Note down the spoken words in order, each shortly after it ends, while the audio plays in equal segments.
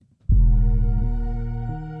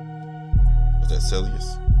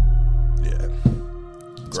Celius. Yeah.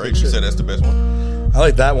 Great. You said that's the best one? I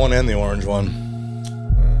like that one and the orange one.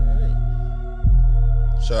 All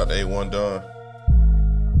right. Shout out to A1 Don.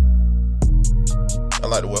 I'd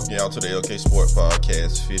like to welcome y'all to the LK Sport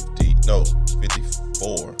Podcast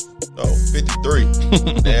 54. No, 53.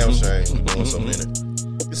 Damn shame. We're doing so many.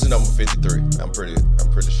 This is number 53. I'm pretty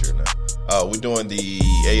sure now. We're doing the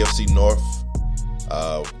AFC North.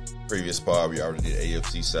 Previous pod, we already did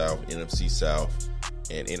AFC South, NFC South,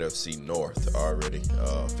 and NFC North already.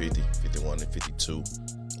 50, 51, and 52.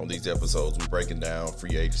 On these episodes, we're breaking down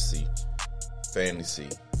free agency, fantasy,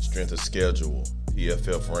 strength of schedule,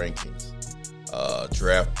 PFF rankings,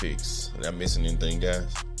 draft picks. Am I missing anything, guys?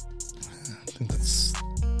 I think that's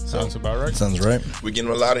sounds about right. Sounds right. We're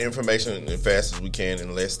getting a lot of information as fast as we can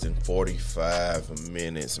in less than 45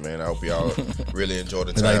 minutes, man. I hope y'all really enjoy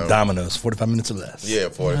the time. Like Domino's, 45 minutes or less. Yeah,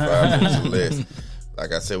 45 minutes or less.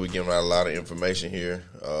 Like I said, we're giving out a lot of information here.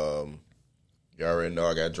 You already know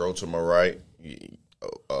I got Dro to my right.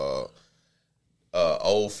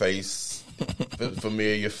 Old face,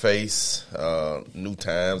 familiar face, new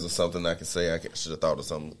times or something I can say. I should have thought of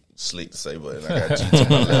something slick to say, but I got G to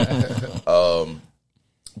my left.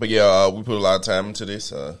 But yeah, we put a lot of time into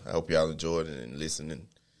this. I hope y'all enjoyed it and listen and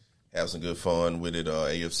have some good fun with it.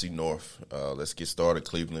 AFC North. Let's get started.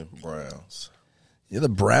 Cleveland Browns. Yeah, the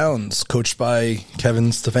Browns, coached by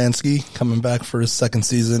Kevin Stefanski, coming back for his second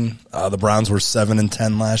season. The Browns were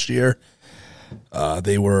 7-10 last year.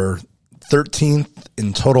 They were 13th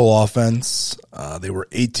in total offense. They were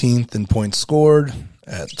 18th in points scored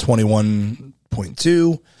at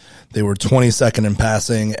 21.2. They were 22nd in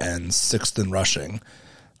passing and 6th in rushing.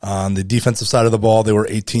 On the defensive side of the ball, they were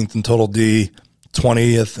 18th in total D,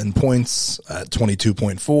 20th in points at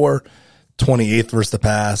 22.4, 28th versus the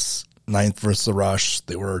pass, 9th versus the rush.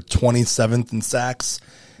 They were 27th in sacks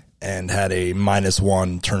and had a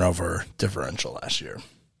 -1 turnover differential last year.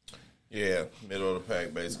 Yeah, middle of the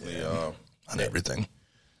pack, basically. On everything.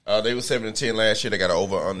 They were 7-10 last year. They got an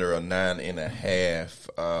over-under of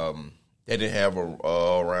 9.5. They didn't have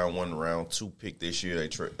a round 1, round 2 pick this year. They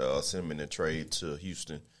sent them in a trade to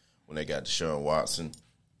Houston when they got Deshaun Watson.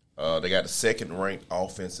 They got the second-ranked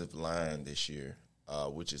offensive line this year,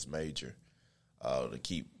 which is major, to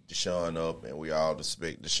keep Deshaun up, and we all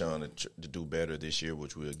expect Deshaun to do better this year,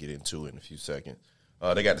 which we'll get into in a few seconds.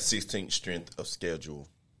 They got the 16th strength of schedule.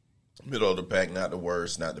 Middle of the pack, not the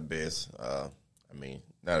worst, not the best.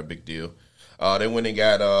 Not a big deal. They went and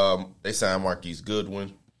got they signed Marquise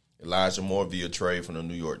Goodwin, Elijah Moore via trade from the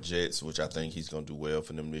New York Jets, which I think he's going to do well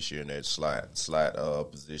for them this year in that slot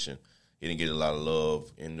position. He didn't get a lot of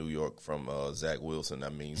love in New York from Zach Wilson.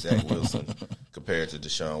 Zach Wilson compared to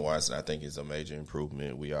Deshaun Watson, I think is a major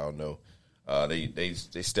improvement. We all know. They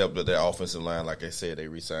stepped up their offensive line. Like I said, they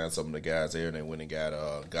re-signed some of the guys there, and they went and got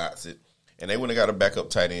Gotsit. And they went and got a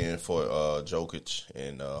backup tight end for Jokic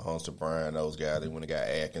and Hunter Bryant, those guys. They went and got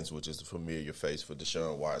Atkins, which is a familiar face for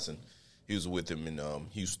Deshaun Watson. He was with him in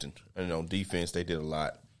Houston. And on defense, they did a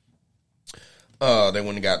lot. They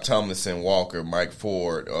went and got Tomlinson, Walker, Mike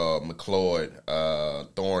Ford, McLeod,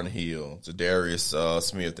 Thornhill, Zadarius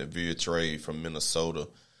Smith, and via trade from Minnesota.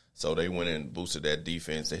 So they went and boosted that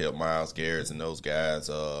defense to help Myles Garrett and those guys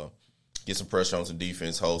get some pressure on some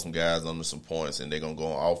defense, hold some guys under some points, and they're going to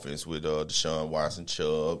go on offense with Deshaun Watson,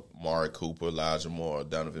 Chubb, Mari Cooper, Elijah Moore,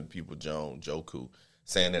 Donovan Peoples-Jones, Joku.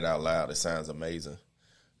 Saying it out loud, it sounds amazing.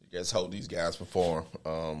 Let's hope these guys perform.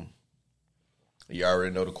 You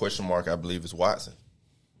already know the question mark, I believe, is Watson.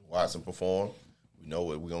 Watson perform. We know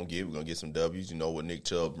what we're going to get. We're going to get some W's. You know what Nick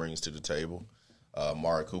Chubb brings to the table.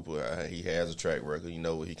 Mari Cooper, he has a track record. You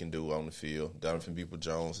know what he can do on the field. Donovan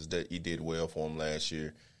Peoples-Jones, he did well for him last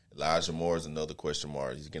year. Elijah Moore is another question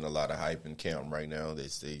mark. He's getting a lot of hype in camp right now. They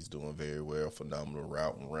say he's doing very well, phenomenal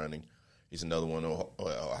route and running. He's another one of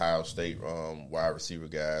Ohio State wide receiver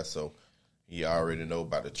guys. So you already know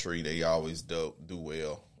about the tree. They always do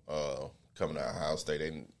well coming out of Ohio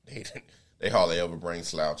State. They hardly ever bring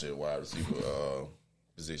slouch at wide receiver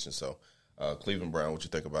position. So Cleveland Brown, what you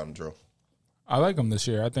think about him, Drew? I like them this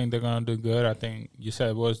year. I think they're going to do good. I think you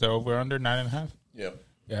said, was their over-under 9.5? Yep.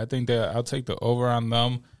 Yeah, I think that I'll take the over on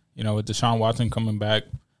them. You know, with Deshaun Watson coming back,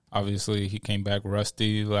 obviously he came back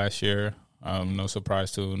rusty last year. No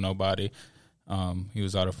surprise to nobody. He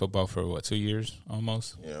was out of football for 2 years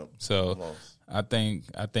almost. Yeah. So almost. I think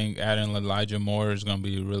adding Elijah Moore is going to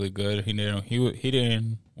be really good. He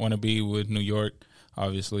didn't want to be with New York.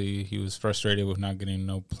 Obviously, he was frustrated with not getting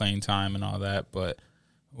no playing time and all that. But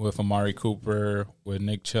with Amari Cooper, with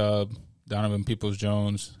Nick Chubb, Donovan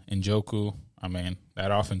Peoples-Jones, and Joku, I mean,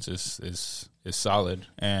 that offense is solid.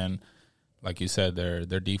 And like you said,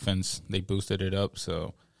 their defense, they boosted it up.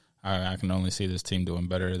 So I can only see this team doing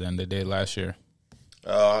better than they did last year.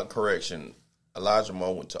 Correction. Elijah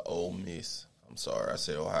Moore went to Ole Miss. I'm sorry, I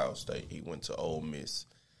said Ohio State. He went to Ole Miss.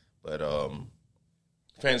 But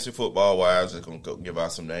fantasy football-wise, I'm going to give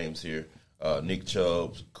out some names here. Nick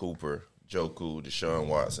Chubb, Cooper, Joku, Deshaun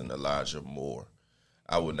Watson, Elijah Moore.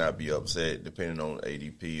 I would not be upset, depending on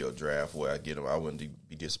ADP or draft where I get them. I wouldn't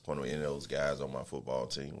be disappointed with any of those guys on my football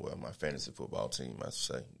team, well, my fantasy football team, I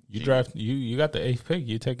should say. You got the 8th pick.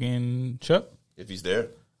 You taking Chubb? If he's there,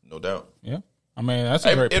 no doubt. Yeah. I mean, that's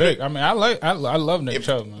a great pick. I mean, I love Nick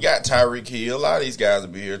Chubb. Man. You got Tyreek Hill. A lot of these guys will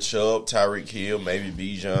be here. Chubb, Tyreek Hill, maybe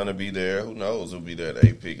Bijan will be there. Who knows who'll be there at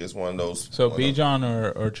 8th pick. It's one of those. So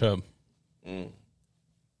Bijan or Chubb?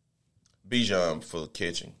 Bijan for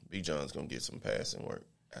catching. Bijan's going to get some passing work.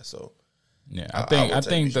 So yeah, I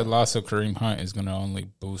think the loss of Kareem Hunt is going to only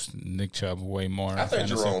boost Nick Chubb way more. I think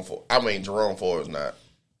Jerome Ford is not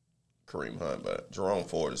Kareem Hunt, but Jerome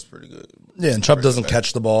Ford is pretty good. Yeah, and Chubb doesn't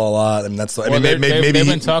catch the ball a lot. I mean, that's. Maybe they've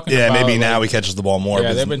been talking. Yeah, about, maybe now he catches the ball more.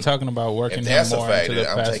 Yeah, they've been talking about working him more into the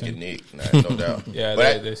I'm passing. taking Nick, no doubt. Yeah,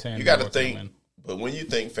 but they're saying you got to think. But when you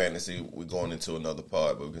think fantasy, we're going into another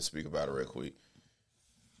part, but we can speak about it real quick.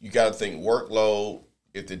 You got to think workload.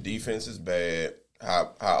 If the defense is bad,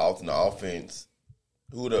 how often the offense,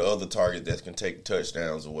 who are the other targets that can take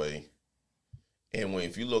touchdowns away? And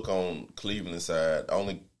if you look on Cleveland side, the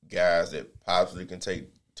only guys that possibly can take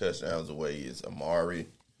touchdowns away is Amari,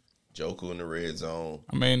 Joku in the red zone.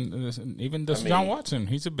 I mean, even Deshaun Watson,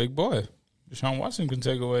 he's a big boy. Deshaun Watson can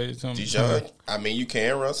take away some. Deshaun, I mean, you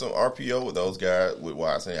can run some RPO with those guys with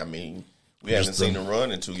Watson. I mean, we haven't seen him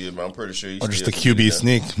run in 2 years, but I'm pretty sure he's just a QB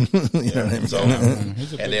sneak. You know what I mean? So,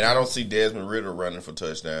 and then I don't see Desmond Ridder running for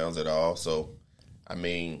touchdowns at all. So, I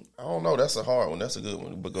mean, I don't know. That's a hard one. That's a good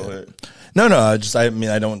one. But go ahead. No. I mean,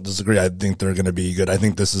 I don't disagree. I think they're going to be good. I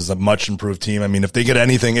think this is a much improved team. I mean, if they get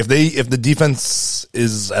anything, if the defense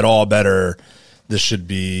is at all better, this should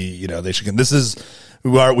be. They should. This is.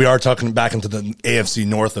 We are talking back into the AFC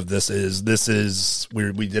North of this is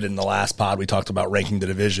we did it in the last pod. We talked about ranking the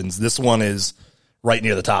divisions. This one is right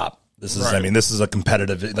near the top. This is, right. I mean, this is a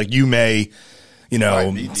competitive, like you may,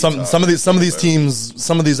 some of these teams,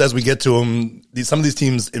 as we get to them, some of these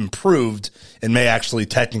teams improved and may actually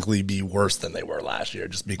technically be worse than they were last year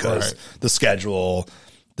just because the schedule.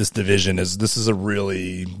 This division is a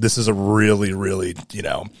really really really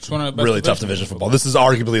really tough division of football. This is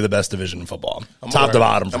arguably the best division in football, top to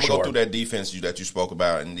bottom for sure. I'm gonna go through that defense that you spoke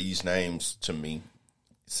about, and these names to me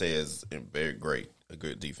says very great, a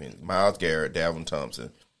good defense. Myles Garrett, Dalvin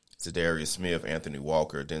Thompson, Zadarius Smith, Anthony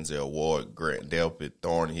Walker, Denzel Ward, Grant Delpit,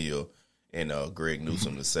 Thornhill, and Greg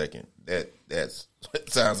Newsome II. That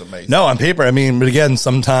sounds amazing. No, on paper, I mean, but again,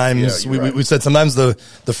 sometimes we said sometimes the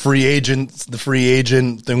free agent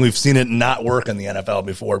thing, we've seen it not work in the NFL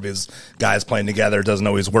before because guys playing together doesn't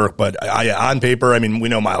always work. But on paper, I mean, we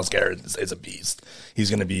know Myles Garrett is a beast. He's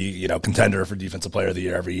going to be contender for Defensive Player of the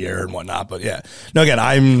Year every year and whatnot. But yeah, no, again,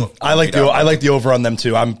 I like the over on them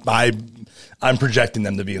too. I'm projecting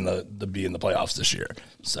them to be in the playoffs this year.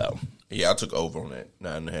 So yeah, I took over on that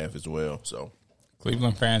 9.5 as well. So.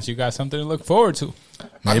 Cleveland fans, you got something to look forward to.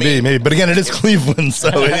 Maybe. But again, it is Cleveland, so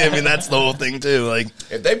I mean that's the whole thing too. Like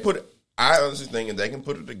if they I honestly think if they can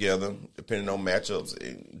put it together, depending on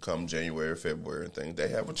matchups, come January, February, and things, they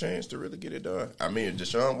have a chance to really get it done. I mean, if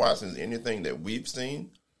Deshaun Watson is anything that we've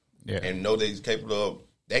seen, and know that he's capable of,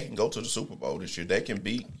 they can go to the Super Bowl this year. They can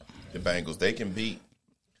beat the Bengals. They can beat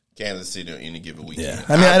Kansas City on any given weekend. Yeah,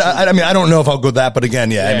 I mean, I don't know if I'll go that, but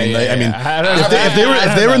again, if they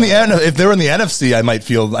were in the NFC, I might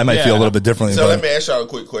feel a little bit differently. So let me ask y'all a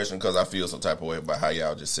quick question because I feel some type of way about how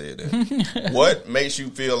y'all just said that. What makes you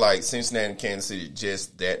feel like Cincinnati and Kansas City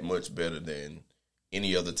just that much better than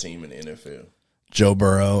any other team in the NFL? Joe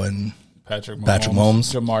Burrow and Patrick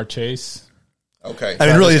Mahomes, Jamar Chase. Okay, I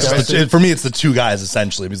mean, really, for me, it's the two guys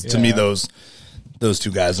essentially. Because to me, those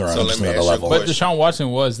two guys are on just another level. But Deshaun Watson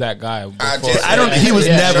was that guy. He was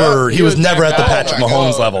never at the Patrick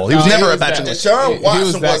Mahomes level. He was never at Patrick. Deshaun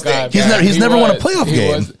Watson was that guy. He's never won a playoff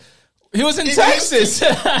game. He was in Texas.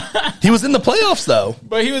 He was in the playoffs though.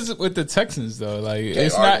 But he was with the Texans though. Like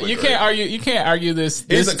it's not. You can't argue this.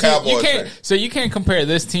 He's a Cowboys fan. So you can't compare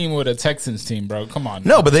this team with a Texans team, bro. Come on.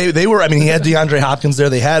 No, but they were. I mean, he had DeAndre Hopkins there.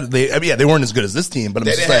 They weren't as good as this team. But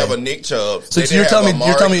they didn't have a Nick Chubb. So you're telling me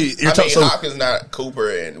Hopkins not Cooper,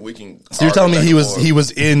 and we can. So you're telling me he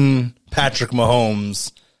was in Patrick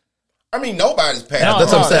Mahomes. I mean, nobody's Patrick. Yeah,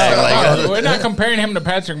 that's what I'm saying. We're not comparing him to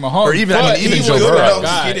Patrick Mahomes. Or even He Joe was good Burrow.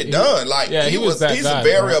 enough to get it done. Like he's a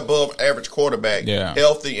very above average quarterback,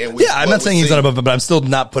 healthy, and I'm not saying he's not above, but I'm still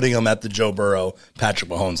not putting him at the Joe Burrow,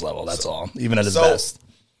 Patrick Mahomes level. That's all, even at his best.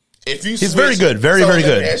 If you he's very good, very good.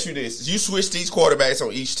 Let me ask you this: you switch these quarterbacks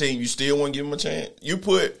on each team, you still wouldn't give him a chance. You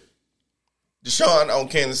put Deshaun on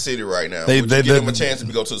Kansas City right now. Would you give him a chance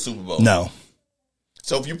to go to the Super Bowl? No.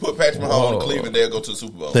 So if you put Patrick Mahomes on Cleveland, they'll go to the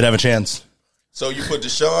Super Bowl. They'd have a chance. So you put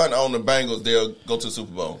Deshaun on the Bengals, they'll go to the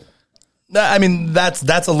Super Bowl. I mean, that's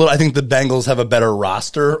a little. I think the Bengals have a better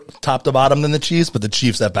roster, top to bottom, than the Chiefs, but the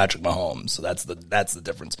Chiefs have Patrick Mahomes, so that's the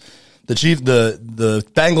difference. The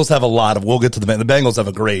Bengals have a lot of. We'll get to the Bengals have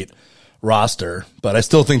a great roster, but I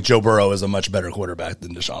still think Joe Burrow is a much better quarterback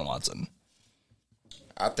than Deshaun Watson.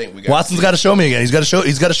 I think Watson's got to show me again. He's got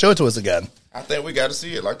to show it to us again. I think we got to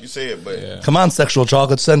see it, like you said. But come on, sexual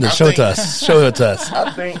chocolate, send it. Show it to us. Show it to us.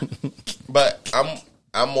 I think, but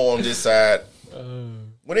I'm more on this side.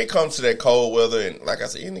 When it comes to that cold weather, and like I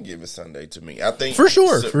said, any given Sunday to me, I think for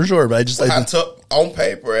sure. But I think on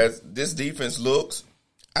paper, as this defense looks,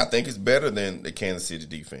 I think it's better than the Kansas City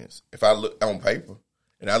defense. If I look on paper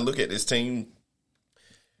and I look at this team,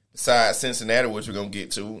 besides Cincinnati, which we're gonna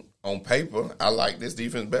get to, on paper, I like this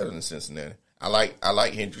defense better than Cincinnati. I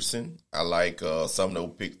like Henderson. I like some of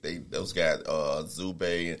those picks. Those guys,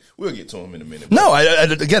 Zube, and we'll get to them in a minute. No,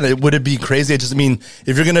 again, would it be crazy? I just mean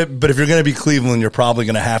if you're gonna be Cleveland, you're probably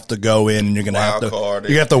gonna have to go in and you're gonna have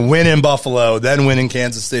to win in Buffalo, then win in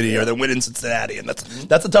Kansas City, or then win in Cincinnati, and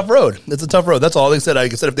that's a tough road. It's a tough road. That's all they said.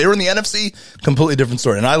 Like I said, if they were in the NFC, completely different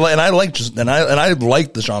story. And I like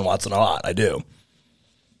Deshaun Watson a lot. I do.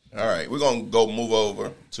 All right, we're gonna move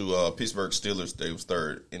over to Pittsburgh Steelers. They was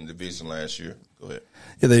third in the division last year. Go ahead.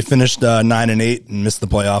 Yeah, they finished 9-8 and missed the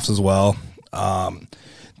playoffs as well. On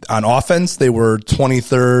offense, they were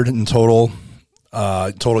 23rd in total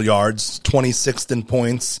yards, 26th in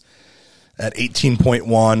points at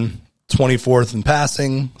 18.1, 24th in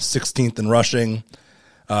passing, 16th in rushing.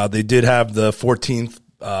 They did have the 14th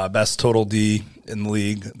best total D in the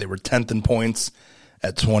league. They were 10th in points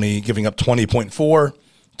at 20, giving up 20.4.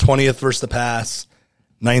 20th versus the pass,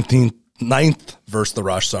 9th versus the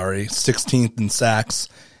rush, 16th in sacks,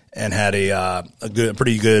 and had a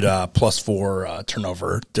pretty good +4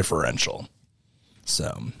 turnover differential.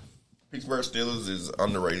 So Pittsburgh Steelers is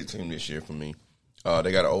underrated team this year for me.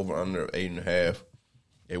 They got an over under 8.5.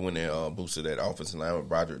 They went and boosted that offensive line with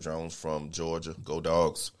Broderick Jones from Georgia. Go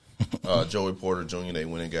Dogs. Joey Porter Jr. They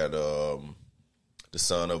went and got the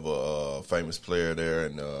son of a famous player there,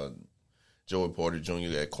 and Joey Porter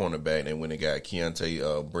Jr. at cornerback. They went and got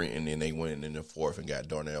Keontae Brenton, and they went in the fourth and got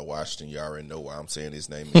Darnell Washington. You already know why I'm saying his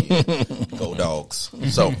name again. Go Dogs.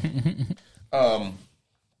 So, and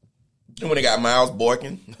when they got Miles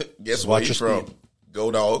Boykin, guess where he's from?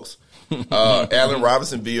 Go Dogs. Allen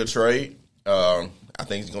Robinson via trade. I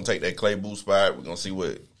think he's going to take that Clay Booth spot. We're going to see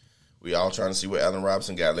what we all trying to see what Allen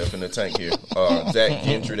Robinson got left in the tank here. Zach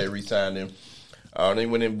Gentry, they re-signed him. They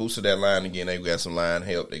went in and boosted that line again. They got some line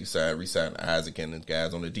help. They re-signed Isaac and the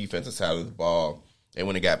guys on the defensive side of the ball. They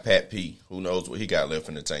went and got Pat P. Who knows what he got left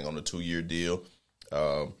in the tank on the 2-year deal.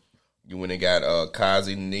 You went and got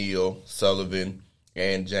Kazi, Neal, Sullivan,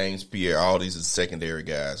 and James Pierre. All these are secondary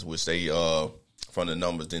guys, which they, from the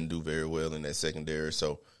numbers, didn't do very well in that secondary.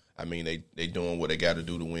 So, I mean, they doing what they got to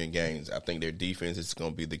do to win games. I think their defense is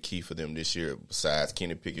going to be the key for them this year, besides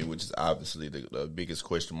Kenny Pickett, which is obviously the biggest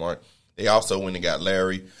question mark. They also went and got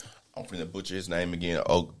Larry. I'm going to butcher his name again.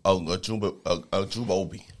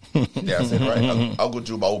 Ogunjubobi. Yeah, I said it right.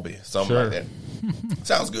 Ogunjubobi. Something like that.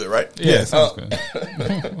 Sounds good, right? Yeah, sounds good.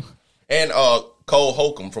 And Cole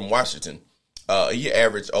Holcomb from Washington. He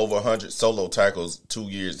averaged over 100 solo tackles 2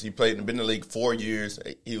 years. He been in the league 4 years.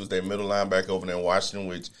 He was their middle linebacker over there in Washington,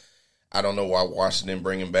 which I don't know why Washington didn't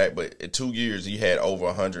bring him back, but in 2 years he had over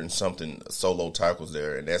 100 and something solo tackles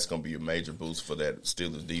there, and that's going to be a major boost for that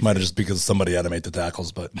Steelers defense. Might have just because somebody had to make the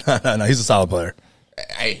tackles, but no, he's a solid player.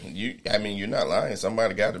 Hey, you're not lying.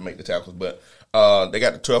 Somebody got to make the tackles, but they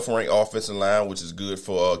got the 12th ranked offensive line, which is good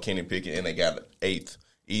for Kenny Pickett, and they got the 8th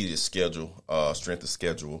easiest schedule, strength of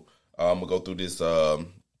schedule. I'm gonna go through this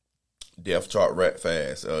depth chart right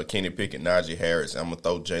fast. Kenny Pickett, Najee Harris. I'm going to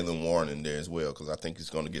throw Jalen Warren in there as well because I think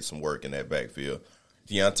he's going to get some work in that backfield.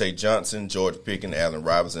 Deontay Johnson, George Pickens, Allen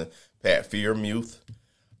Robinson, Pat Freiermuth.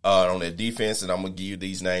 On that defense, and I'm going to give you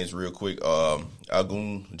these names real quick.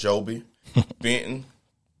 Ogunjobi, Benton,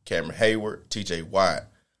 Cameron Hayward, T.J. Watt,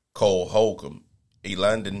 Cole Holcomb,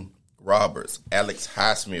 Elandon Roberts, Alex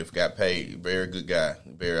Highsmith got paid. Very good guy.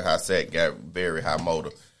 Very high sack guy. Very high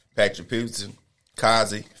motor. Patrick Peterson,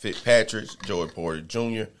 Kazi, Fitzpatrick, Joey Porter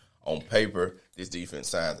Jr., on paper, this defense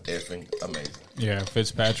sounds effing amazing. Yeah,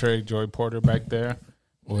 Fitzpatrick, Joey Porter back there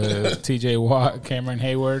with T.J. Watt, Cameron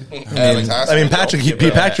Hayward. Patrick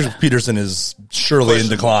Peterson is surely in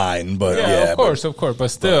decline, but of course. But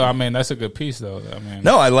still, I mean, that's a good piece, though. I mean,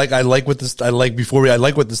 no, I like what this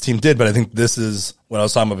team did, but I think this is what I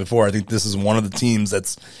was talking about before. I think this is one of the teams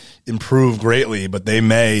that's improved greatly, but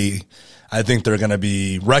I think they're going to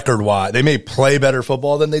be record-wise. They may play better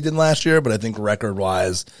football than they did last year, but I think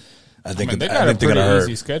record-wise, they got a pretty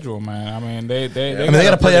easy schedule, man. I mean, they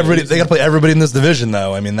got to play everybody. They got to play everybody in this division,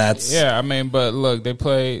 though. I mean, that's but look, they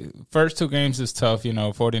play first 2 games is tough.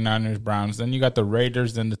 49ers, Browns. Then you got the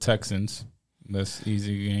Raiders, then the Texans. That's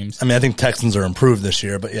easy games. I mean, I think Texans are improved this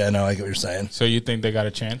year, but I get what you're saying. So you think they got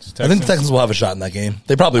a chance? Texans? I think the Texans will have a shot in that game.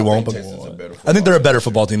 They probably won't, but I think they're a better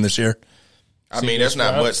football team this year. I mean, that's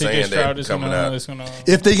not much saying they're coming out.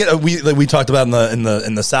 If they get, we talked about in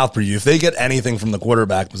the South preview, if they get anything from the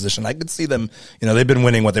quarterback position, I could see them. They've been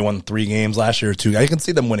winning they won 3 games last year or 2. I can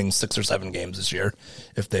see them winning 6 or 7 games this year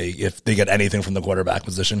if they get anything from the quarterback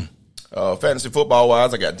position. Fantasy football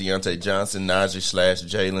wise, I got Deontay Johnson, Najee /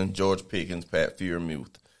 Jalen, George Pickens, Pat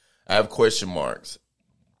Freiermuth. I have question marks.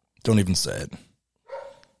 Don't even say it.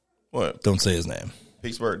 What? Don't say his name.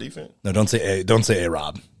 Pittsburgh defense. No, don't say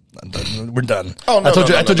A-Rob. We're done. Oh, no, I told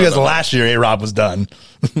you guys last year A-Rob was done.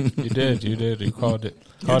 You did. You called it.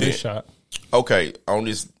 Called his shot. Okay, on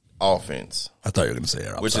this offense. I thought you were going to say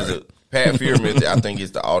A-Rob. Which is a Pat Freiermuth, I think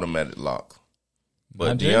is the automatic lock.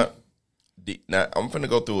 But now I'm going to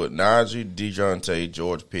go through it. Najee, DeJounte,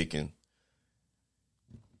 George Pickens.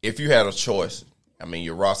 If you had a choice, I mean,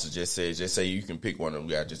 your roster just say you can pick one of them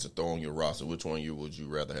guys just to throw on your roster. Which one would you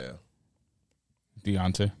rather have?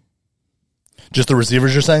 Deontay. Just the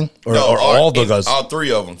receivers, you're saying, or all the guys? All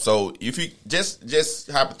 3 of them. So if you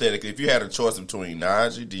just hypothetically, if you had a choice between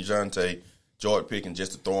Najee, DeJounte, George Pickens,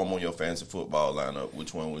 just to throw them on your fantasy football lineup,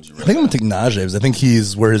 which one would you rather? I think I'm gonna take Najee because I think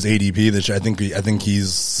he's where his ADP this year. I think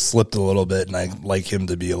he's slipped a little bit, and I like him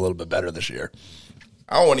to be a little bit better this year.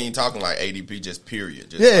 I don't want even talking like ADP, just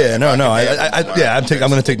period. Just I'm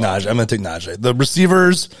gonna take Najee. I'm gonna take Najee. The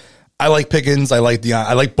receivers. I like Pickens. I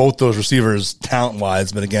like both those receivers talent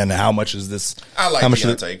wise, but again, how much is this? I like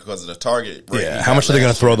Deontay because of the target. How much are they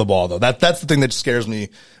going to throw the ball though? That's the thing that scares me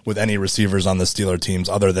with any receivers on the Steeler teams,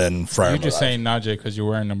 other than Freiermuth. You're just saying Najee because you're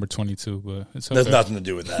wearing number 22, but it's okay. There's nothing to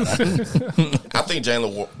do with that. I think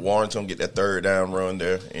Jalen Warren's going to get that 3rd down run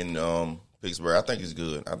there in Pittsburgh. I think he's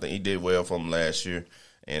good. I think he did well for him last year,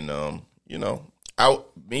 and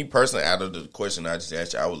me personally, out of the question I just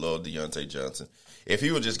asked you, I would love Deontay Johnson. If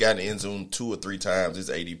he would just got in the end zone 2 or 3 times,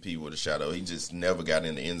 his ADP would have shot up. He just never got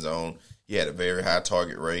in the end zone. He had a very high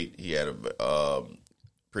target rate. He had a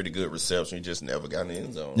pretty good reception. He just never got in the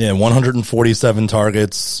end zone. Yeah, 147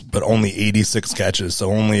 targets, but only 86 catches.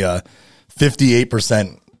 So only a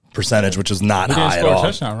 58% percentage, which is not high at all. He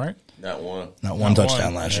didn't score a touchdown, right? Not one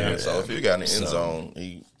touchdown last year. So if he got in the end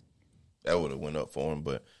zone, that would have went up for him.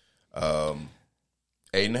 But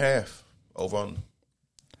 8.5 over on.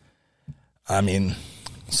 I mean,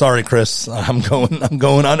 sorry, Chris. I'm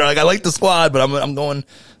going under. Like, I like the squad, but I'm going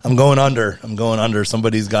under. I'm going under.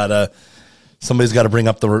 Somebody's got to bring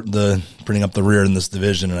up the rear in this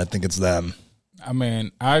division, and I think it's them. I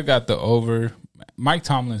mean, I got the over. Mike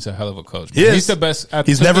Tomlin's a hell of a coach. He's the best.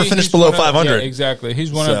 He's never finished below 500. Yeah, exactly.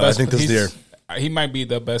 He's one of the best. I think this year he might be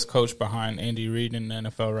the best coach behind Andy Reid in the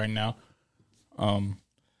NFL right now.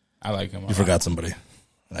 I like him. You forgot somebody.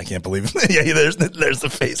 I can't believe it. Yeah, there's the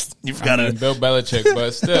face. You've got Bill Belichick,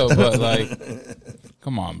 but still,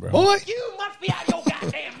 come on, bro. Boy, you must be out your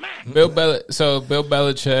goddamn mind. Bill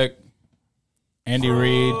Belichick, Andy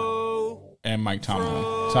Reid, and Mike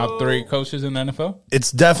Tomlin, top 3 coaches in the NFL.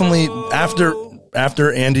 It's definitely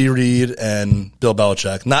after Andy Reid and Bill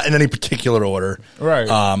Belichick, not in any particular order. Right.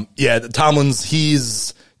 Tomlin's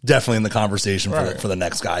he's definitely in the conversation for the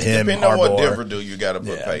next guy. Him, depending on what Denver do, you got to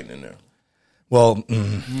put Peyton in there. Well, that's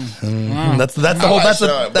the whole. That's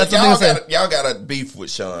the thing I'm saying. Y'all got a beef with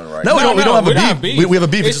Sean, right? No, we don't have a beef. We have a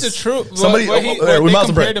beef. It's the truth. Somebody, we might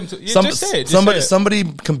compared him to. Somebody.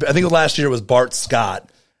 I think last year it was Bart Scott.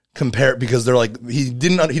 Because they're like he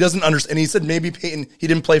doesn't understand. And he said maybe Peyton. He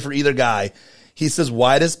didn't play for either guy. He says,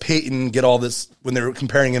 why does Peyton get all this when they're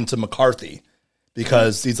comparing him to McCarthy?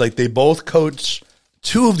 Because he's like they both coach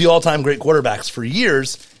 2 of the all-time great quarterbacks for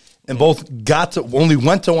years. And both only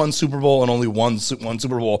went to 1 Super Bowl and only won 1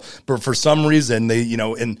 Super Bowl. But for some reason, they,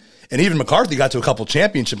 and even McCarthy got to a couple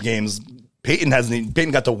championship games. Peyton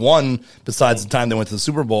got to 1 besides the time they went to the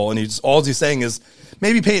Super Bowl. And all he's saying is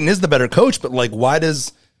maybe Peyton is the better coach, but like, why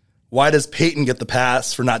does Peyton get the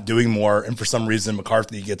pass for not doing more? And for some reason,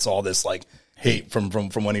 McCarthy gets all this like hate from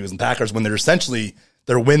when he was in Packers, when they're essentially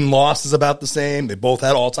their win-loss is about the same. They both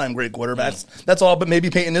had all-time great quarterbacks. That's all, but maybe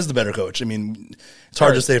Peyton is the better coach. I mean, it's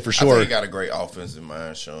hard to say for sure. I think he got a great offensive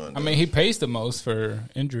mind, Sean. I mean, he pays the most for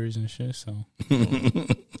injuries and shit, so.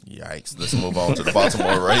 Yikes. Let's move on to the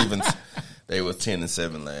Baltimore Ravens. They were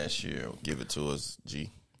 10-7 last year. Give it to us, G.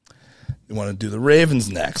 We want to do the Ravens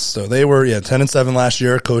next. So they were 10-7 last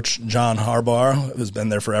year. Coach John Harbaugh has been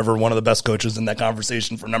there forever. One of the best coaches in that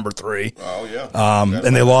conversation for number 3. Oh yeah.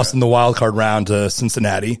 And they lost in the wild card round to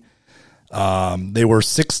Cincinnati. They were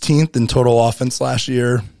 16th in total offense last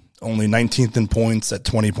year. Only 19th in points at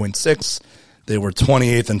 20.6. They were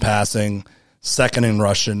 28th in passing, 2nd in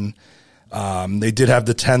rushing. They did have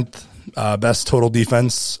the 10th best total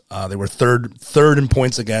defense. They were third in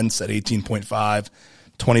points against at 18.5.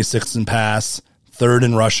 26th in pass, 3rd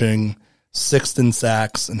in rushing, 6th in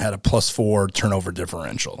sacks, and had a +4 turnover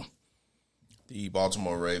differential. The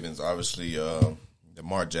Baltimore Ravens, obviously,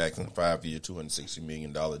 Lamar Jackson, 5-year, $260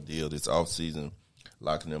 million deal this offseason,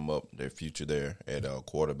 locking them up, their future there at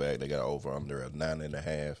quarterback. They got over under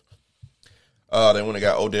 9.5. They went and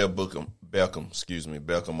got Odell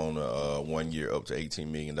Beckham on a 1 year up to $18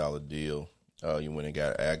 million deal. You went and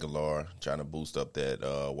got Aguilar, trying to boost up that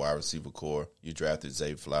wide receiver core. You drafted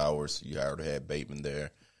Zay Flowers. You already had Bateman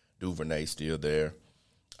there. Duvernay still there.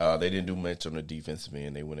 They didn't do much on the defensive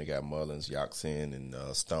end. They went and got Mullins, Yaxin,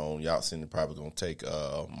 and Stone. Yaxin probably going to take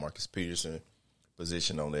Marcus Peterson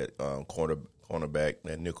position on that cornerback,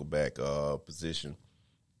 that nickelback position.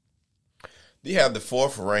 They have the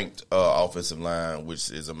 4th-ranked offensive line,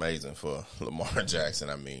 which is amazing for Lamar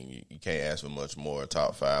Jackson. I mean, you can't ask for much more.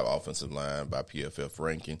 Top 5 offensive line by PFF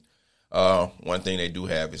ranking. One thing they do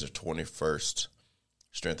have is a 21st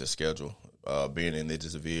strength of schedule. Being in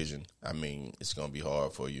this division, I mean, it's going to be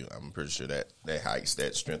hard for you. I'm pretty sure that hikes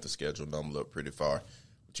that strength of schedule number up pretty far.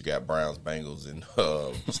 But you got Browns, Bengals, and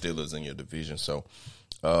Steelers in your division. So,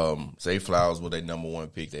 Zay Flowers was their number 1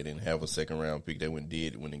 pick. They didn't have a 2nd-round pick. They went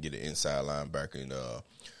and get an inside linebacker in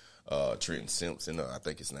Trenton Simpson. I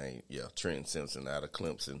think his name, Trenton Simpson out of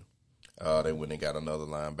Clemson. They went and got another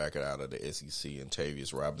linebacker out of the SEC, and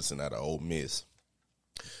Tavius Robinson out of Ole Miss.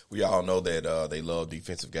 We all know that they love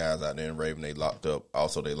defensive guys out there in Raven. They locked up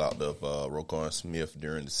Roquan Smith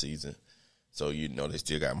during the season. So, they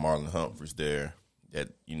still got Marlon Humphreys there that,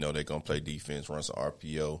 they're going to play defense, run some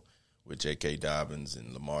RPO with J.K. Dobbins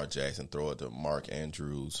and Lamar Jackson, throw it to Mark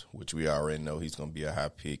Andrews, which we already know he's going to be a high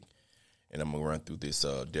pick. And I'm going to run through this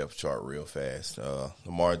depth chart real fast.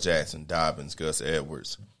 Lamar Jackson, Dobbins, Gus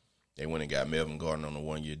Edwards. They went and got Melvin Gordon on a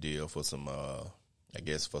 1-year deal for some,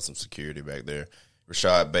 for some security back there.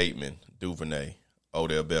 Rashad Bateman, Duvernay,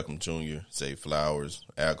 Odell Beckham Jr., Zay Flowers,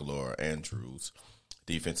 Aguilar, Andrews.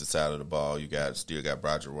 Defensive side of the ball, still got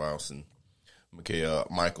Roger Wilson,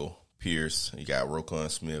 Michael Pierce. You got Roquan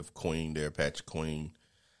Smith, Queen there, Patrick Queen,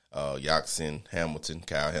 Yaxin, Hamilton,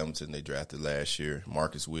 Kyle Hamilton. They drafted last year.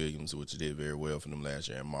 Marcus Williams, which did very well for them last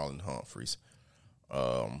year, and Marlon Humphreys.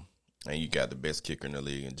 And you got the best kicker in the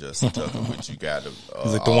league, and Justin Tucker, which you got.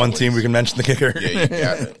 Is it the one team we can mention the kicker? Yeah, you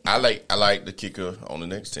got it. I like the kicker on the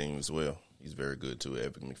next team as well. He's very good too,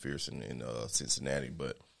 Epic McPherson in Cincinnati.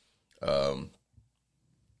 But how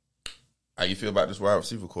you feel about this wide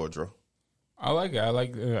receiver core, Drew? I like it. I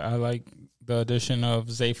like the addition of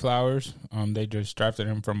Zay Flowers. They just drafted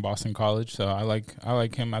him from Boston College, so I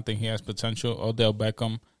like him. I think he has potential. Odell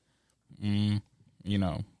Beckham,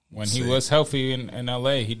 when he was healthy in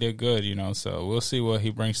L.A., he did good, so we'll see what he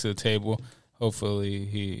brings to the table. Hopefully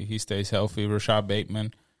he stays healthy. Rashad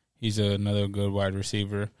Bateman, he's another good wide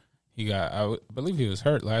receiver. I believe he was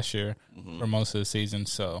hurt last year for most of the season,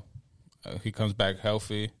 so he comes back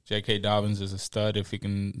healthy. J.K. Dobbins is a stud if he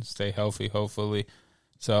can stay healthy, hopefully.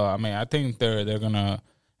 So, I mean, I think they're going to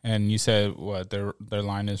 – and you said, what, their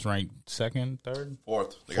line is ranked 2nd, 3rd?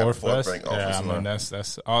 4th. They got the 4th ranked offensive line.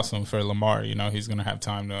 That's awesome for Lamar. He's going to have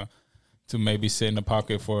time to maybe sit in the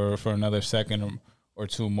pocket for another 2nd or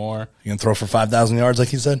 2 more. You can throw for 5,000 yards, like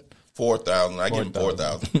he said? 4,000. I give him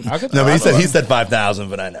 4,000. No, but he said 5,000,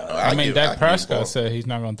 but I know. Dak Prescott said he's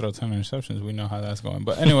not going to throw 10 interceptions. We know how that's going.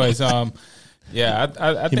 But anyways, I think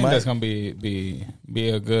that's going to be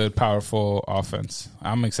a good, powerful offense.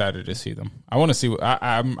 I'm excited to see them. I want to see.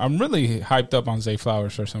 I'm really hyped up on Zay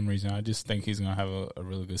Flowers for some reason. I just think he's going to have a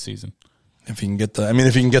really good season. If he can get the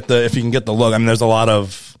look. I mean, there's a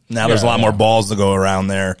lot more balls to go around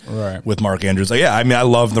there, right, with Mark Andrews. I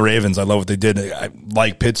love the Ravens. I love what they did. I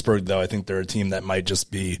like Pittsburgh, though. I think they're a team that might just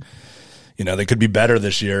be, they could be better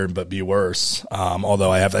this year, but be worse.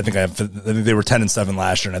 Although I think they were 10-7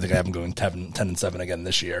 last year, and I think I have them going 10-7 again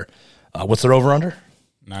this year. What's their over under?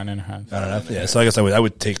 9.5. 9.5. Yeah, so I guess I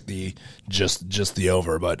would take the just the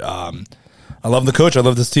over, but I love the coach. I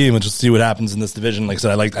love this team, and just see what happens in this division. Like I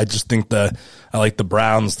said, I just think I like the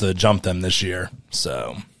Browns to jump them this year.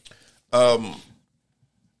 So,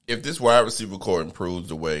 if this wide receiver core improves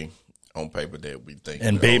the way on paper that we think,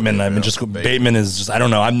 and Bateman, Bateman is just, I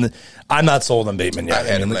don't know. I'm not sold on Bateman yet. I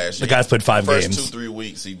had him last year. The guy's played 5 games. games. 2-3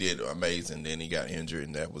 weeks he did amazing. Then he got injured,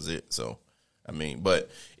 and that was it. So,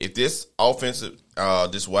 but if this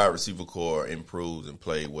this wide receiver core improves and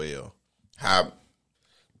play well, how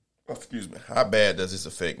bad does this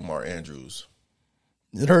affect Mark Andrews?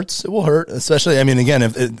 It hurts. It will hurt, especially. Again,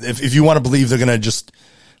 if you want to believe they're going to just,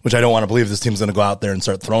 which I don't want to believe, this team's going to go out there and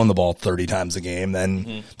start throwing the ball 30 times a game,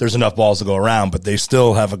 then there's enough balls to go around. But they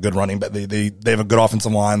still have a good running back. They have a good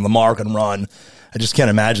offensive line. Lamar can run. I just can't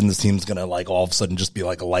imagine this team's going to all of a sudden just be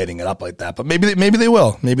lighting it up like that. But maybe they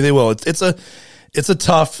will. Maybe they will. It's a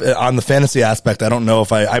tough on the fantasy aspect. I don't know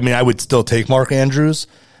if I would still take Mark Andrews,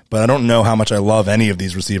 but I don't know how much I love any of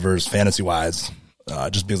these receivers fantasy wise.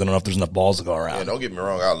 Just because I don't know if there's enough balls to go around. Yeah, don't get me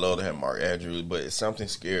wrong. I'd love to have Mark Andrews, but something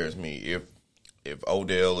scares me. If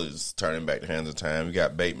Odell is turning back the hands of time, you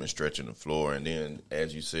got Bateman stretching the floor, and then,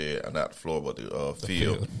 as you said, not the floor, but the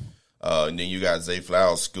field. And then you got Zay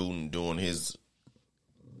Flowers scooting, doing his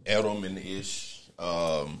Edelman-ish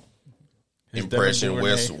impression,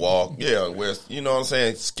 West walk. Yeah, West, you know what I'm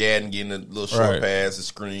saying? Scatting, getting a little short passes,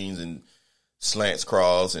 screens, and slants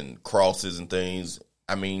cross and crosses and things.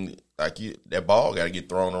 That ball got to get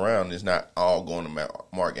thrown around. It's not all going to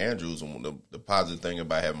Mark Andrews. And the positive thing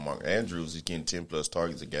about having Mark Andrews is getting 10-plus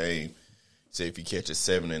targets a game. Say if he catches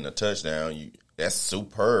 7 and a touchdown, that's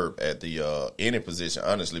superb at the any position,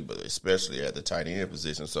 honestly, but especially at the tight end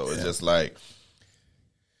position. So it's just like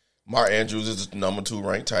Mark Andrews is the number 2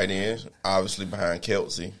 ranked tight end, obviously behind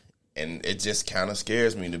Kelsey. And it just kind of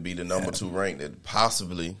scares me to be the number 2 ranked. That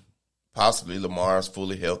possibly Lamar's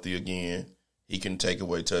fully healthy again. He can take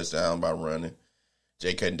away touchdown by running.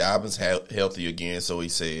 J.K. Dobbins healthy again, so he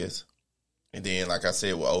says. And then, like I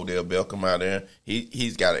said, with Odell Beckham out there,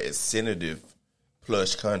 he's got an incentive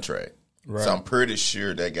plush contract. Right. So I'm pretty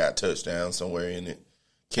sure they got touchdown somewhere in it,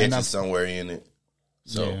 catches somewhere in it.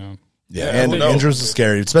 So and Andrews is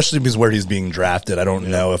scary, especially because where he's being drafted. I don't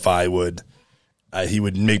know if I would. He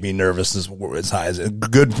would make me nervous as high as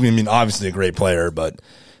good. Obviously a great player, but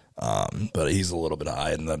he's a little bit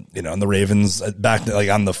high. And the Ravens back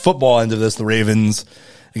on the football end of this, the Ravens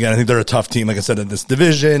again, I think they're a tough team. Like I said, in this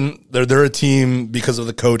division, they're a team because of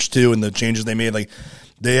the coach too and the changes they made.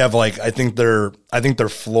 They have I think their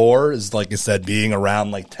floor is, like I said, being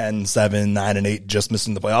around 10, 7, 9, and 8, just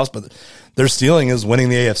missing the playoffs. But their ceiling is winning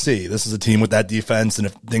the AFC. This is a team with that defense, and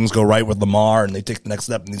if things go right with Lamar and they take the next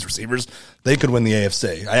step in these receivers, they could win the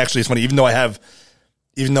AFC. It's funny, even though I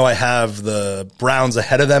have the Browns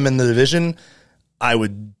ahead of them in the division, I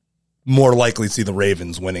would more likely see the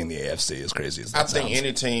Ravens winning the AFC, as crazy as that sounds. I think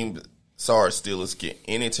any team, sorry Steelers,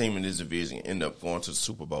 any team in this division end up going to the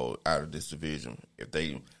Super Bowl out of this division. If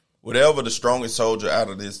they, whatever the strongest soldier out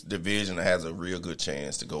of this division has a real good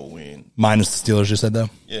chance to go win. Minus the Steelers, you said, though?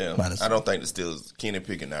 Yeah. I don't think the Steelers, Kenny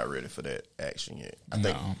Pickett not ready for that action yet. I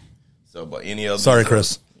think so, but any other. Sorry,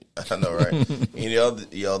 Chris. I know, right? Any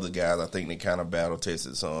other guys, I think they kind of battle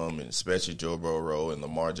tested some, and especially Joe Burrow and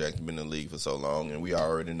Lamar Jackson been in the league for so long, and we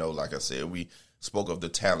already know, like I said, we spoke of the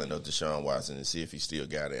talent of Deshaun Watson and see if he still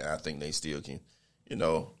got it. I think they still can.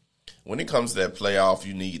 When it comes to that playoff,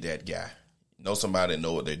 you need that guy. Know somebody that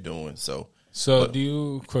know what they're doing.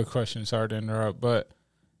 Quick question, sorry to interrupt, but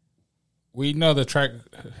we know the track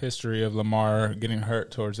history of Lamar getting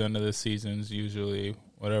hurt towards the end of the seasons, usually,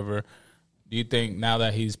 whatever. Do you think now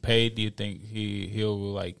that he's paid, do you think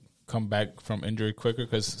he'll come back from injury quicker?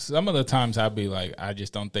 Because some of the times I'd be I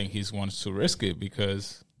just don't think he wants to risk it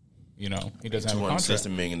because he doesn't have a contract.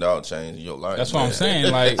 $260 million change in your life. That's what I'm saying.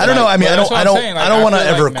 I don't know. I don't want to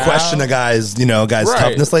ever question a guy's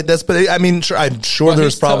toughness like this. But I'm sure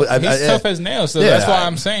there's probably he's tough as nails. So that's why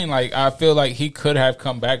I'm saying I feel like he could have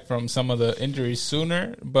come back from some of the injuries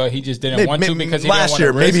sooner, but he just didn't want to because he last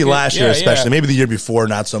year, maybe last year especially, maybe the year before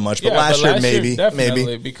not so much, but last year maybe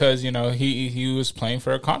definitely because he was playing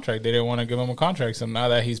for a contract. They didn't want to give him a contract. So now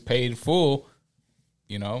that he's paid full.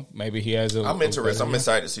 Maybe he has I'm interested. I'm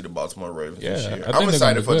excited to see the Baltimore Ravens this year. I'm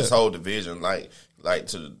excited for this whole division. Like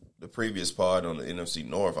to the previous part on the NFC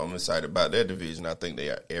North, I'm excited about that division. I think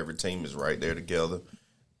every team is right there together.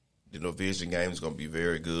 The division game is going to be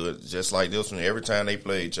very good. Just like this one, every time they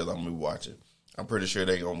play each other, I'm going to watch it. I'm pretty sure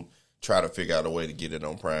they're going to try to figure out a way to get it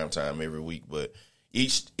on prime time every week. But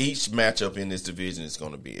each matchup in this division is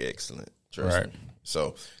going to be excellent. Trust me.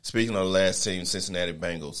 So, speaking of the last team, Cincinnati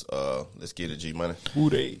Bengals, let's get it, G-Money.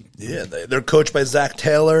 Yeah, they're coached by Zach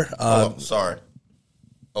Taylor. Sorry.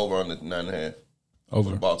 Over on the 9.5.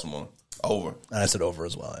 Over. Baltimore. Over. And I said over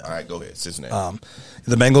as well. Yeah. All right, go ahead. Cincinnati.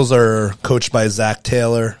 The Bengals are coached by Zach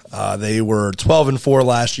Taylor. They were 12-4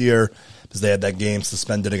 last year because they had that game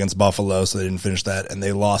suspended against Buffalo, so they didn't finish that. And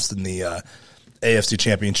they lost in the AFC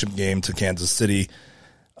Championship game to Kansas City.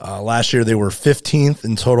 Last year, they were 15th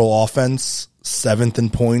in total offense, 7th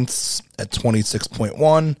in points at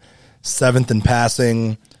 26.1, 7th in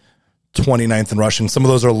passing, 29th in rushing. Some of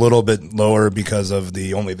those are a little bit lower because of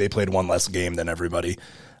they played one less game than everybody.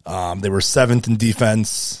 They were 7th in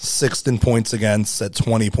defense, 6th in points against at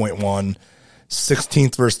 20.1,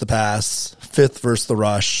 16th versus the pass, 5th versus the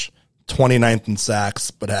rush, 29th in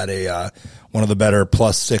sacks, but had one of the better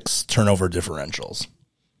 +6 turnover differentials.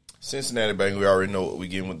 Cincinnati Bengals, we already know what we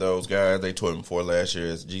getting with those guys. They 12-4 last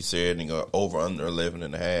year, as G said, and got over under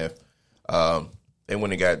 11.5. And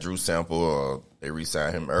when they got Drew Sample, they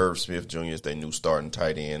re-signed him. Irv Smith Jr. is their new starting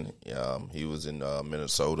tight end. He was in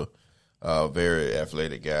Minnesota. Very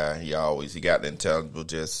athletic guy. He got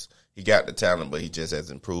the talent, but he just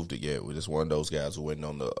hasn't proved it yet. We're just one of those guys who went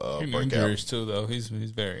on the breakout. Injuries too, though. He's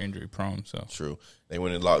very injury prone. So true. They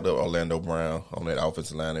went and locked up Orlando Brown on that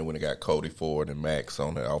offensive line. They went and got Cody Ford and Max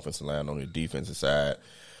on that offensive line on the defensive side.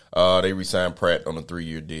 They re-signed Pratt on a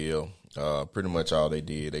 3-year deal. Pretty much all they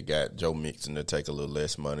did. They got Joe Mixon to take a little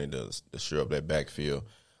less money to shore up that backfield.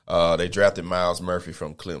 They drafted Miles Murphy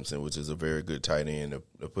from Clemson, which is a very good tight end,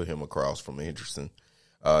 to put him across from Henderson.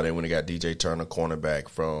 Then when they got DJ Turner, cornerback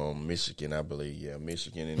from Michigan, I believe. Yeah,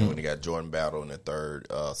 Michigan. And then when they got Jordan Battle in the third,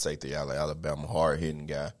 safety out of Alabama, hard-hitting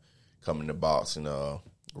guy, come in the box and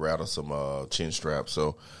rattle some chin straps.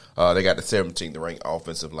 So they got the 17th ranked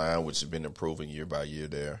offensive line, which has been improving year by year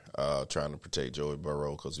there, trying to protect Joey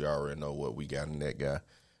Burrow because you already know what we got in that guy.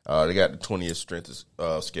 They got the 20th strength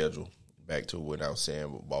schedule. Back to what I was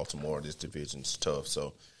saying with Baltimore, this division's tough.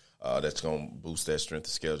 So that's going to boost that strength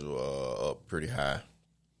of schedule up pretty high.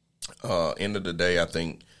 End of the day, I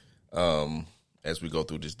think as we go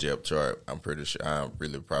through this depth chart, I'm pretty sure I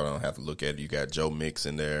really probably don't have to look at it. You got Joe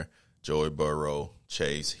Mixon there, Joey Burrow,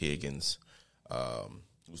 Chase, Higgins.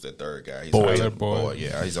 Who's that third guy? Boyd.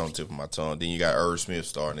 Yeah, he's on the tip of my tongue. Then you got Irv Smith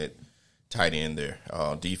starting at tight end there.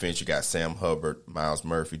 Defense, you got Sam Hubbard, Miles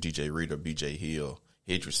Murphy, DJ Reader, BJ Hill,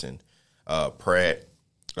 Hitcherson, Pratt,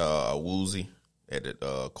 Woozy at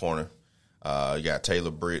the corner. You got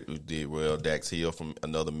Taylor Britt, who did well. Dax Hill from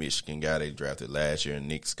another Michigan guy they drafted last year. And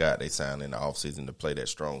Nick Scott, they signed in the offseason to play that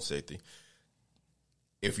strong safety.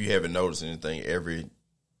 If you haven't noticed anything, every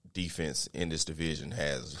defense in this division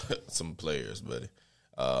has some players. But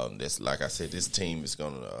that's like I said, this team is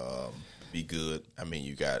going to be good. I mean,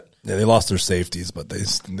 you got they lost their safeties, but they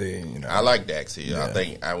I like Dax Hill. Yeah. I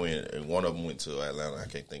think one of them went to Atlanta. I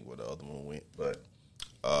can't think where the other one went, but.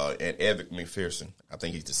 And Evan McPherson, I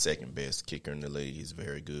think he's the second best kicker in the league. He's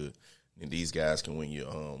very good. And these guys can win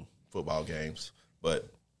you football games. But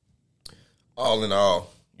all in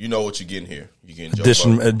all, you know what you're getting here. You're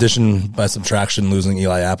getting addition by subtraction, losing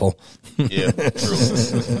Eli Apple. Yeah, true.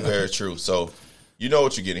 Very true. So you know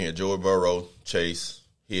what you're getting here. Joey Burrow, Chase,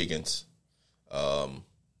 Higgins.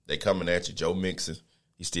 They coming at you. Joe Mixon.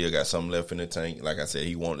 He still got something left in the tank. Like I said,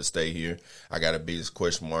 he wanted to stay here. I got a biggest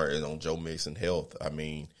question mark is on Joe Mixon's health. I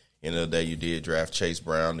mean, end of the day, you did draft Chase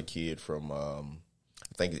Brown, the kid from, I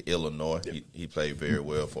think, Illinois. Yep. He played very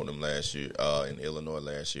well for them last year, in Illinois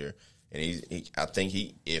last year. And I think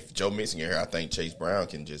if Joe Mixon get here, I think Chase Brown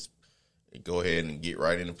can just go ahead and get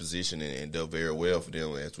right in the position and do very well for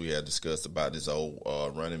them, as we had discussed about this old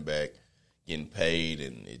running back getting paid,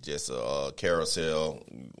 and it just a carousel,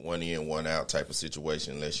 one in, one out type of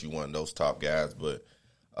situation, unless you one of those top guys. But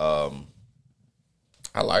I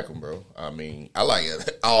like them, bro. I mean, I like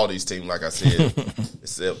all these teams, like I said,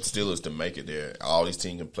 except Steelers to make it there. All these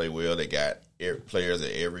teams can play well. They got players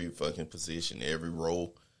at every fucking position, every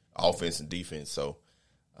role, offense and defense. So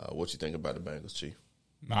what you think about the Bengals, Chief?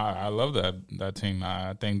 I love that team.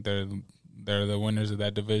 I think they're the winners of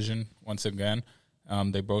that division once again.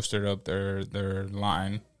 They bolstered up their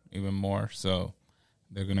line even more, so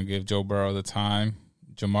they're going to give Joe Burrow the time.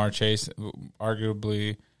 Jamar Chase,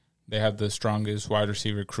 arguably, they have the strongest wide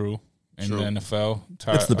receiver crew in the NFL.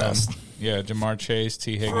 It's the best. Jamar Chase,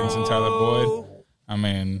 T. Higgins, and Tyler Boyd. I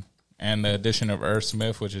mean, and the addition of Irv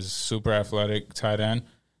Smith, which is super athletic tight end.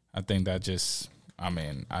 I think that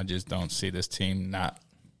I just don't see this team not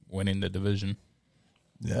winning the division.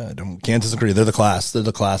 Yeah, can't disagree. They're the class. They're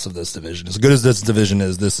the class of this division. As good as this division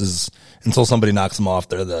is, this is until somebody knocks them off.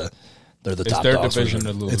 They're the top dogs. It's their division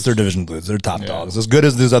to lose. It's their division to lose. They're top dogs. As good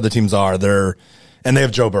as these other teams are, they're And they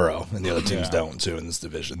have Joe Burrow, and the other teams don't, too, in this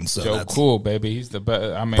division. So Joe Cool, baby. He's the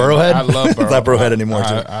best. I mean, Burrowhead? I love Burrow. He's not Burrowhead anymore,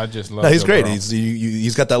 too. I just love No, he's Joe great. Burrow.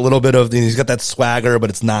 He's got that little bit of, he's got that swagger,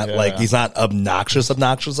 but it's not like, he's not obnoxious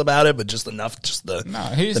about it, but just enough just to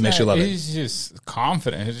makes you love it. He's just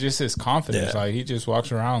confident. It's just his confidence. Yeah. Like, he just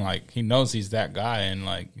walks around like he knows he's that guy, and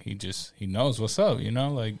like he knows what's up,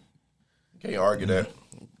 like. Can't argue that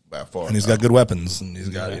by far. And he's got good weapons, and he's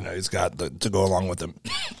got, he's got to go along with him.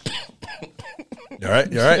 You all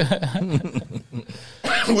right? You all right?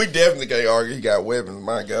 We definitely can't argue. He got weapons.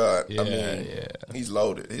 My God, Yeah, he's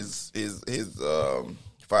loaded. His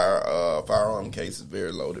firearm case is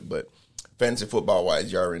very loaded. But fantasy football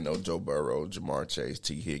wise, you already know Joe Burrow, Jamar Chase,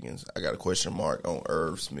 T. Higgins. I got a question mark on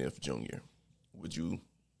Irv Smith Jr. Would you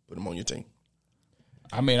put him on your team?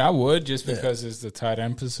 I mean, I would just because it's the tight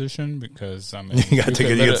end position. Because I mean, You got to take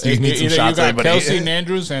it. You need some shots. You got Everybody. Kelsey and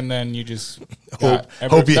Andrews, and then you just hope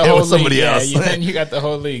you hit with somebody else. Then you got the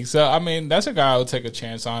whole league. So I mean, that's a guy I would take a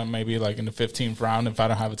chance on, maybe like in the 15th round if I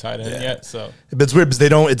don't have a tight end yet. So, but it's weird because they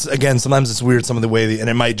don't. It's again, sometimes it's weird some of the way, and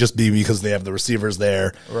it might just be because they have the receivers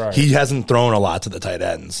there. Right. He hasn't thrown a lot to the tight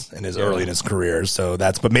ends in his early in his career, so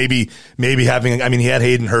that's. But maybe having. I mean, he had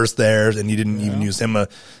Hayden Hurst there, and he didn't even use him a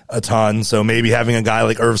ton. So maybe having a guy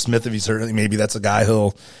like Irv Smith, if he's certainly maybe that's a guy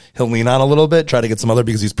he'll lean on a little bit, try to get some other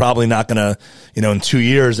because he's probably not gonna. In 2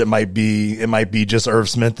 years it might be just Irv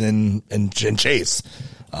Smith and Chase,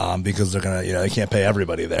 because they're gonna they can't pay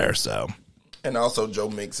everybody there. So, and also Joe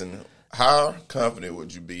Mixon. How confident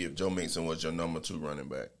would you be if Joe Mixon was your number 2 running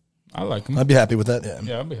back? I like him. I'd be happy with that.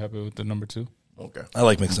 Yeah, I'd be happy with the number 2. Okay, I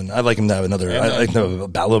like Mixon. I'd like him to have another. I like him to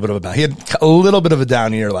have a little bit of a bounce. He had a little bit of a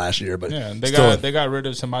down year last year, but they got rid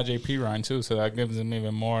of Samaje Perine too, so that gives him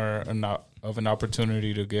even more of an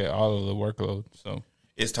opportunity to get all of the workload. So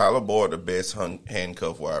is Tyler Boyd the best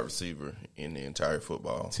handcuff wide receiver in the entire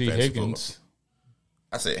football? T. Higgins. Football?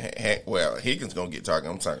 I said, Higgins gonna get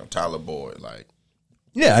targeted. I'm talking Tyler Boyd, like.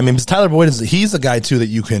 Yeah, I mean, because Tyler Boyd he's a guy too that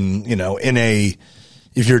you can,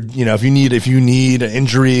 if you need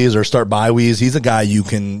injuries or start bye weeks, he's a guy you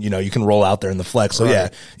can roll out there in the flex. So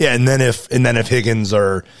right. yeah, and then if Higgins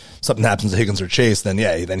or something happens to Higgins or Chase, then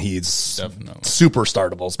he's definitely super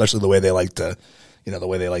startable, especially the way they like to,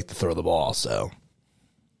 throw the ball. So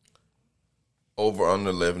over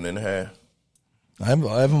under 11.5. I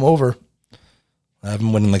have him over. I have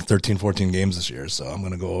him winning like 13, 14 games this year, so I'm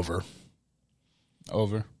going to go over.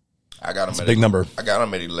 Over. I got him at a big number. I got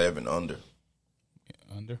him at 11 under.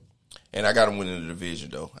 Under. And I got him winning the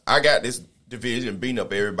division, though. I got this division beating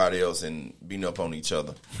up everybody else and beating up on each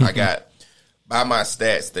other. I got, by my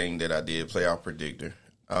stats thing that I did, playoff predictor,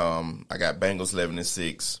 I got Bengals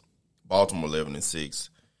 11-6, Baltimore 11-6.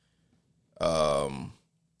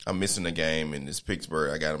 I'm missing a game in this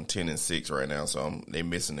Pittsburgh. I got them 10-6 right now, so they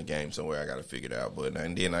missing the game somewhere. I got to figure it out.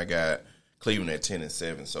 And then I got Cleveland at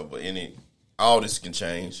 10-7. So, all this can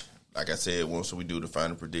change. Like I said, once we do the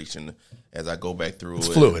final prediction, as I go back through it's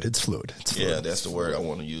fluid. It's fluid. Yeah, that's the word I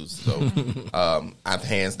want to use. So, I've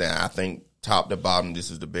hands down, I think top to bottom, this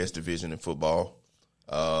is the best division in football.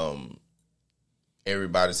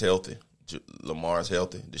 Everybody's healthy. Lamar's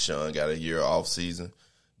healthy. Deshaun got a year off season.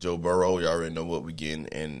 Joe Burrow, you already know what we're getting.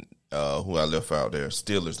 And who I left out there,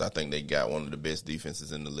 Steelers, I think they got one of the best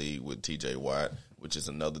defenses in the league with T.J. Watt, which is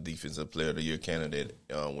another defensive player of the year candidate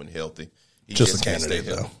when healthy. He just a candidate,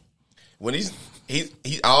 though. When he's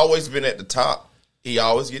always been at the top, he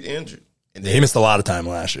always get injured. And he missed a lot of time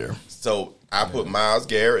last year. So I put Myles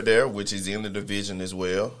Garrett there, which is in the division as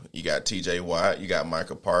well. You got T.J. Watt. You got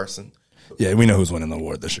Micah Parsons. Yeah, we know who's winning the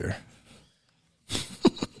award this year. I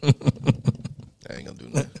ain't gonna do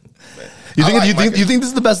nothing. You think this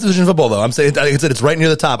is the best division of football, though? I'm saying, like I said, it's right near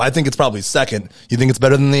the top. I think it's probably second. You think it's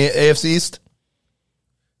better than the AFC East?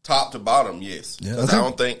 Top to bottom, yes. Yeah,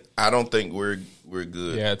 okay. I don't think we're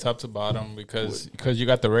good. Yeah, top to bottom because you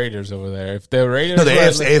got the Raiders over there. If the Raiders, no, the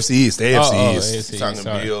AFC East, AFC East. Talking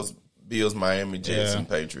Bills, Miami, Jets, and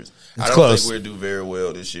Patriots. I don't close. think we'll do very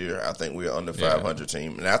well this year. I think we're under 500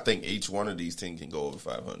 team, and I think each one of these teams can go over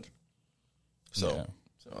 500. So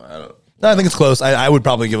I don't. No, I think it's close. I would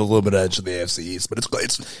probably give a little bit of edge to the AFC East, but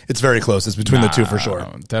it's very close. It's between the two for sure.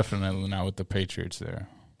 Definitely not with the Patriots there.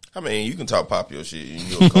 I mean, you can talk popular shit.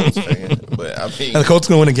 You're a Colts fan, but I mean, and the Colts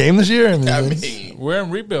going to win a game this year. I mean, we're in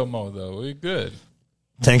rebuild mode though. We're good.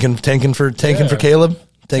 Tanking for Caleb.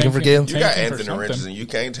 Tanking for Caleb. You got Anthony Richardson. You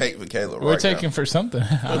can't take for Caleb. We're taking for something.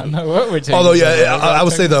 I don't know what we're taking. Although, I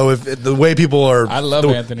would say though, if the way people are, I love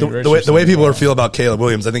Anthony Richardson. The way people are feel about Caleb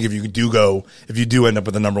Williams, I think if you do end up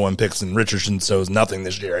with the number one picks and Richardson shows nothing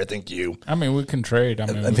this year, I think you. I mean, we can trade. I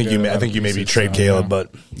think you maybe trade Caleb,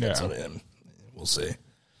 but yeah, we'll see.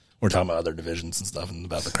 We're talking about other divisions and stuff and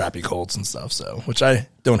about the crappy Colts and stuff. So, which I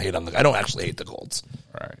don't hate I don't actually hate the Colts.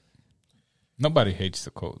 Right. Nobody hates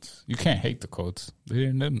the Colts. You can't hate the Colts. They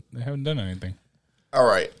haven't done anything. All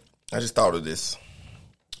right. I just thought of this.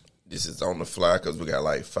 This is on the fly because we got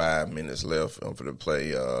like 5 minutes left. I'm going to play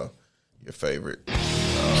your favorite.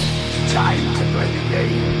 Time to play the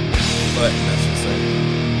game. But that's the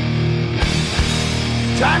same.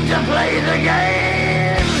 Time to play the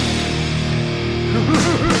game.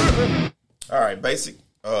 All right. Basic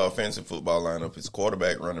fantasy football lineup is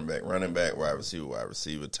quarterback, running back, wide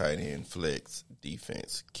receiver, tight end, flex,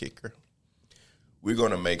 defense, kicker. We're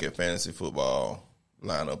going to make a fantasy football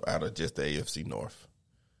lineup out of just the AFC North.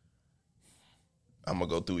 I'm going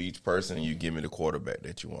to go through each person and you give me the quarterback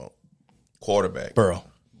that you want. Quarterback. Burrow.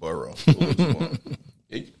 Who would you want?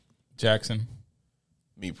 Jackson.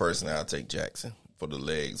 Me personally, I'll take Jackson for the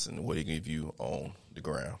legs and what he give you on the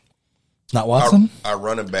ground. Not Watson? Our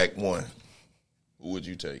running back one. Who would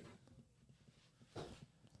you take?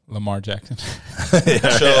 Lamar Jackson.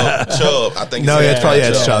 Chubb. I think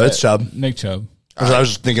it's Chubb. It's Chubb. Nick Chubb. I was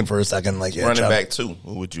just thinking for a second, like running Chubb. back two.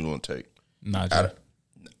 Who would you want to take? Najee.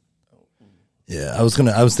 Yeah, I was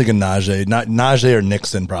thinking Najee, not Najee or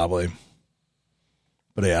Nixon probably,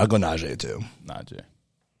 but yeah, I'll go Najee too. Najee.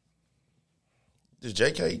 Does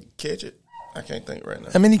J.K. catch it? I can't think right now.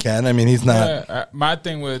 I mean, he can. I mean, he's not. My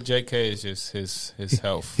thing with J.K. is just his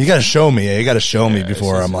health. You got to show me. You got to show me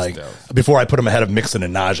before I'm like health. before I put him ahead of Mixon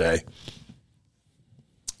and Najee.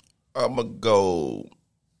 I'm gonna go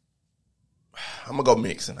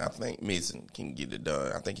Mixon. I think Mixon can get it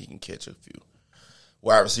done. I think he can catch a few.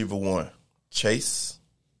 Wide receiver one, Chase.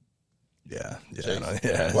 Yeah.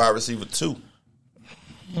 Wide receiver two,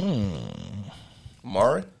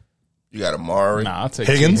 Amari. You got Amari. Nah, I'll take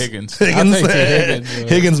Higgins. T. Higgins. Higgins. I'll take T. Higgins.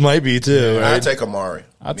 Higgins might be too. I'll Right? take Amari.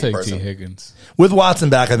 I'll take T. Higgins. With Watson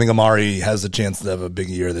back, I think Amari has a chance to have a big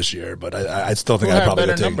year this year. But I still think Who I'd had probably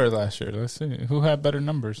better take. numbers last year? Let's see. Who had better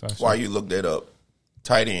numbers last Why year? you look that up?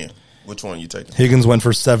 Tight end. Which one you taking? Higgins went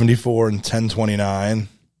for 74 and 1029.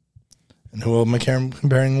 And who am I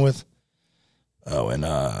comparing with? Oh,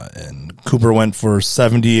 and Cooper went for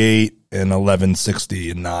 78 and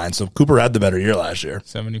 1169. So Cooper had the better year last year.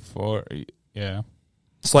 74. Yeah.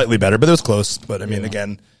 Slightly better, but it was close. But I mean,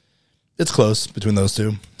 again, it's close between those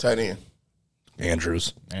two. Tight end.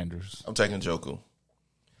 Andrews. I'm taking Joku.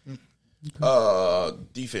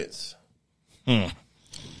 Defense.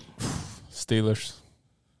 Steelers.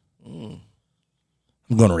 I'm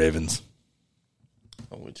going Ravens.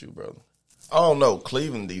 I'm with you, brother. I don't know.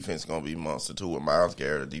 Cleveland defense is going to be monster, too, with Myles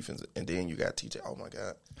Garrett, the defense. And then you got TJ. Oh, my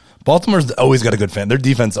God. Baltimore's always got a good fan. Their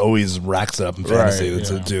defense always racks it up in fantasy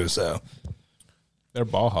Right, too. So They're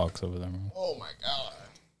ball hawks over there, man. Oh, my God.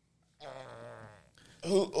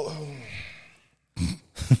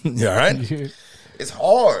 you all right? It's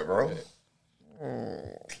hard, bro.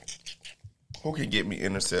 Who can get me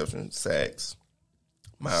interceptions, sacks?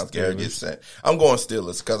 Myles Garrett gets sacked. I'm going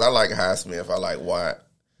Steelers because I like Highsmith. I like Watt.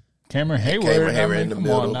 Cameron Hayward. In the come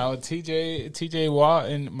middle. on now. TJ Watt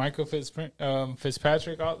and Michael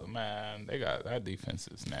Fitzpatrick. Man, they got that defense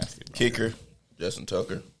is nasty. Bro. Kicker, Justin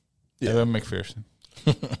Tucker. Evan McPherson.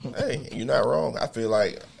 Hey, you're not wrong. I feel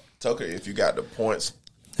like Tucker, if you got the points,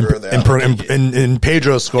 In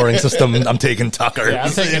Pedro's scoring system, I'm taking Tucker. Yeah,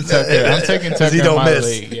 I'm taking Tucker. I'm taking Tucker. He don't in my miss.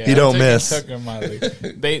 League. Yeah, He don't miss. Tucker in my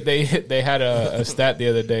league. They had a stat the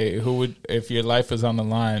other day. Who would, if your life was on the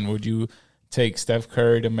line, would you take Steph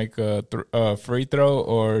Curry to make a free throw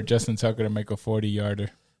or Justin Tucker to make a 40-yarder?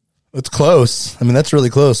 It's close. I mean, that's really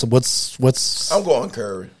close. What's? I'm going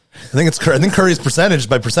Curry. I think Curry's percentage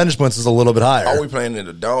by percentage points is a little bit higher. Are we playing in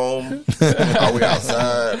the dome? Are we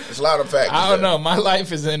outside? There's a lot of factors. I don't know. My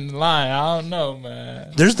life is in line. I don't know,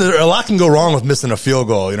 man. A lot can go wrong with missing a field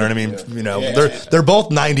goal. You know what I mean? Yeah. You know, they're both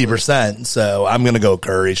 90%. So I'm going to go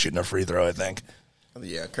Curry shooting a free throw. I think.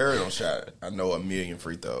 Yeah, Curry don't shot. I know 1,000,000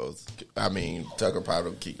 free throws. I mean, Tucker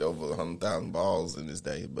probably kicked over 100,000 balls in this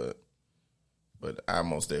day, but I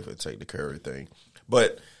most definitely take the Curry thing.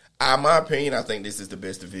 But in my opinion, I think this is the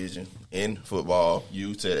best division in football.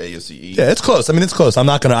 You said AFC East. Yeah, it's close. I mean, it's close. I'm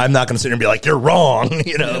not gonna sit here and be like you're wrong.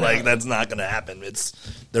 You know, like that's not gonna happen.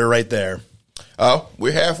 They're right there.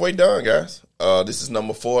 We're halfway done, guys. This is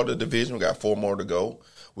number 4 of the division. We got 4 more to go.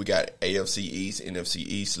 We got AFC East, NFC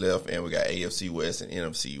East left, and we got AFC West and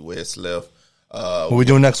NFC West left. What are we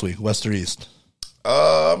doing next week? West or East?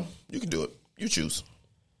 You can do it. You choose.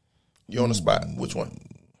 You're on the spot. Which one?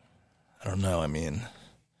 I don't know. I mean,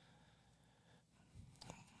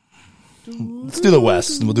 let's do the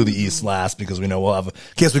West and we'll do the East last because we know we'll have. In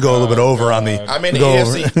case we go a little bit over on the. I mean, the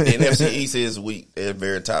NFC East is weak. It's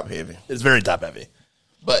very top heavy. It's very top heavy.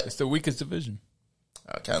 But It's the weakest division.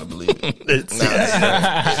 I kind of believe it. It's, It's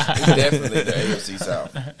definitely the AFC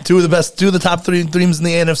South. two of the top three teams in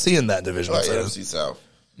the NFC in that division. Or So AFC South.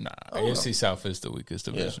 Nah, AFC South is the weakest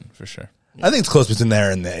division for sure. I think it's close between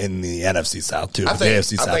there and in the NFC South too. I But the think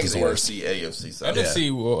AFC South is the worst. AFC South.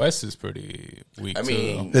 NFC West is pretty weak. I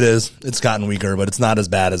mean, It is. It's gotten weaker, but it's not as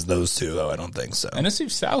bad as those two, though. I don't think so. NFC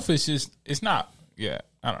South is just it's not. Yeah,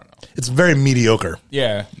 I don't know. It's very mediocre.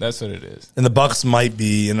 Yeah, that's what it is. And the Bucks might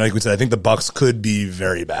be, and like we said, I think the Bucks could be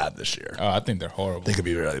very bad this year. I think they're horrible. They could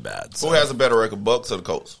be really bad. So. who has a better record, Bucks or the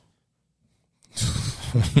Colts?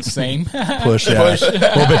 Same. Push, yeah.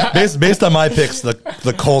 Well, based on my picks,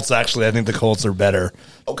 the Colts actually, I think the Colts are better.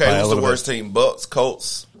 Okay, by a who's the little worst team? Bucks,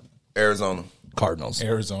 Colts, Arizona. bit. Cardinals.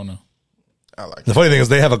 Arizona. I like The it. funny thing is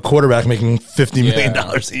they have a quarterback making $50 million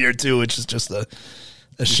Yeah. a year too, which is just a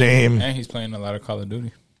shame. And he's playing a lot of Call of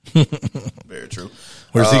Duty. Very true.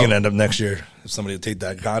 Where's he going to end up next year if somebody would take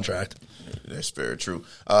that contract? That's very true.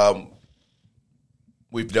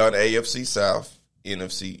 We've done AFC South,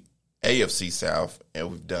 AFC South, and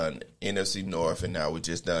we've done NFC North, and now we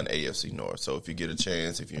just done AFC North. So if you get a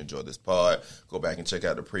chance, if you enjoy this pod, go back and check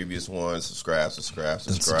out the previous ones. Subscribe.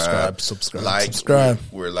 Subscribe.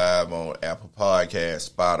 We're live on Apple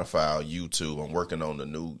Podcasts, Spotify, YouTube. I'm working on the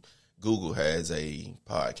new. Google has a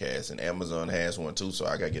podcast, and Amazon has one too. So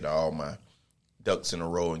I got to get all my ducks in a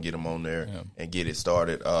row and get them on there and get it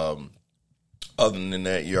started. Other than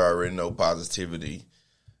that, you already know positivity,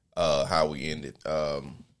 how we ended.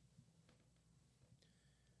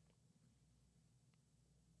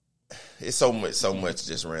 It's so much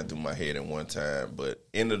just ran through my head at one time. But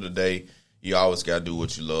end of the day, you always got to do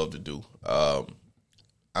what you love to do.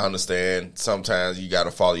 I understand sometimes you got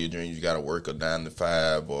to follow your dreams. You got to work a 9 to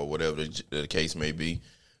 5 or whatever the case may be.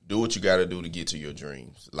 Do what you got to do to get to your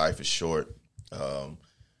dreams. Life is short.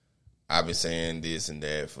 I've been saying this and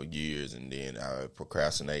that for years, and then I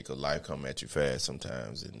procrastinate because life come at you fast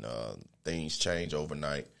sometimes, and things change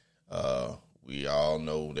overnight. We all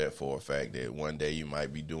know that for a fact that one day you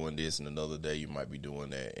might be doing this and another day you might be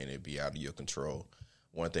doing that, and it be out of your control.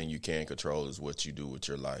 One thing you can control is what you do with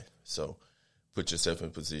your life. So put yourself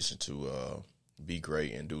in position to be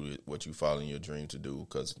great and do what you follow in your dream to do,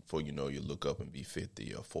 because before you know, you look up and be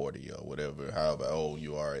 50 or 40 or whatever, however old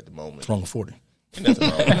you are at the moment. What's wrong with 40? Nothing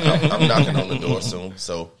wrong. I'm knocking on the door soon.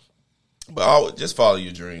 So, but always just follow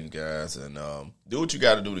your dreams, guys, and do what you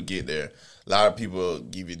got to do to get there. A lot of people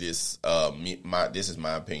give you this. This is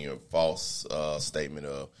my opinion, false statement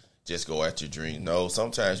of just go at your dreams. No,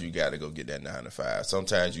 sometimes you got to go get that 9 to 5.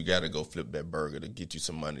 Sometimes you got to go flip that burger to get you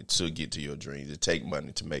some money to get to your dreams. It take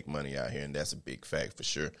money to make money out here, and that's a big fact for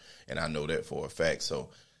sure. And I know that for a fact. So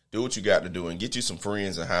do what you got to do and get you some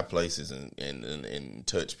friends in high places and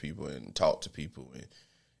touch people and talk to people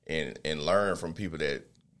and learn from people that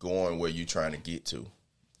going where you're trying to get to.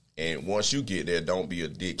 And once you get there, don't be a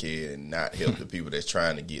dickhead and not help the people that's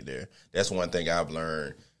trying to get there. That's one thing I've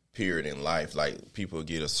learned, period, in life. Like, people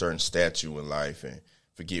get a certain stature in life and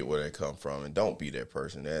forget where they come from. And don't be that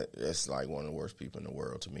person. That's like one of the worst people in the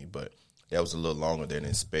world to me. But that was a little longer than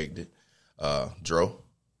expected. Dro,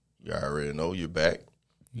 you already know you're back.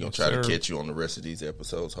 We're going to try to catch you on the rest of these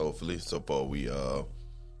episodes, hopefully. So far, we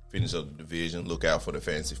finish up the division. Look out for the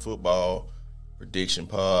fantasy football prediction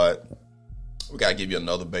pod. We got to give you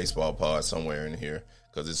another baseball pod somewhere in here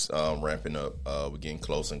because it's ramping up. We're getting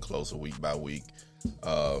closer and closer week by week.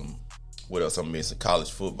 What else I'm missing? College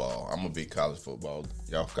football. I'm a big college football.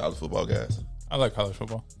 Y'all college football guys? I like college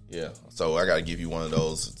football. Yeah. So I got to give you one of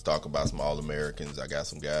those to talk about some All-Americans. I got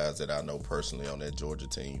some guys that I know personally on that Georgia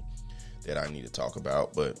team that I need to talk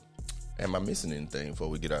about. But am I missing anything before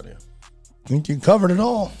we get out of here? I think you covered it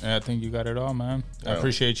all. Yeah, I think you got it all, man. I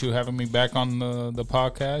appreciate you having me back on the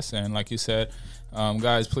podcast. And like you said,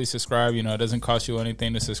 guys, please subscribe. You know, it doesn't cost you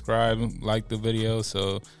anything to subscribe, like the video.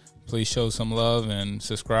 So please show some love and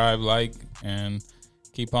subscribe, like, and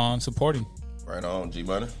keep on supporting. Right on,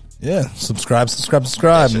 G-Money. Yeah, subscribe.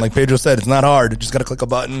 And like Pedro said, it's not hard. You just got to click a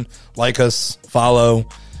button, like us, follow,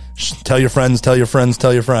 tell your friends.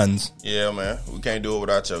 Yeah, man. We can't do it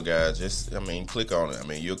without you guys. Click on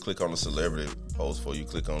it. You'll click on a celebrity post before you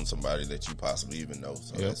click on somebody that you possibly even know.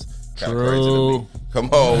 So that's kind of crazy to me. Come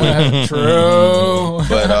on, man. True.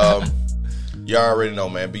 But you already know,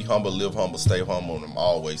 man. Be humble, live humble, stay humble, and I'm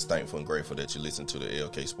always thankful and grateful that you listen to the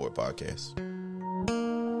LK Sport Podcast.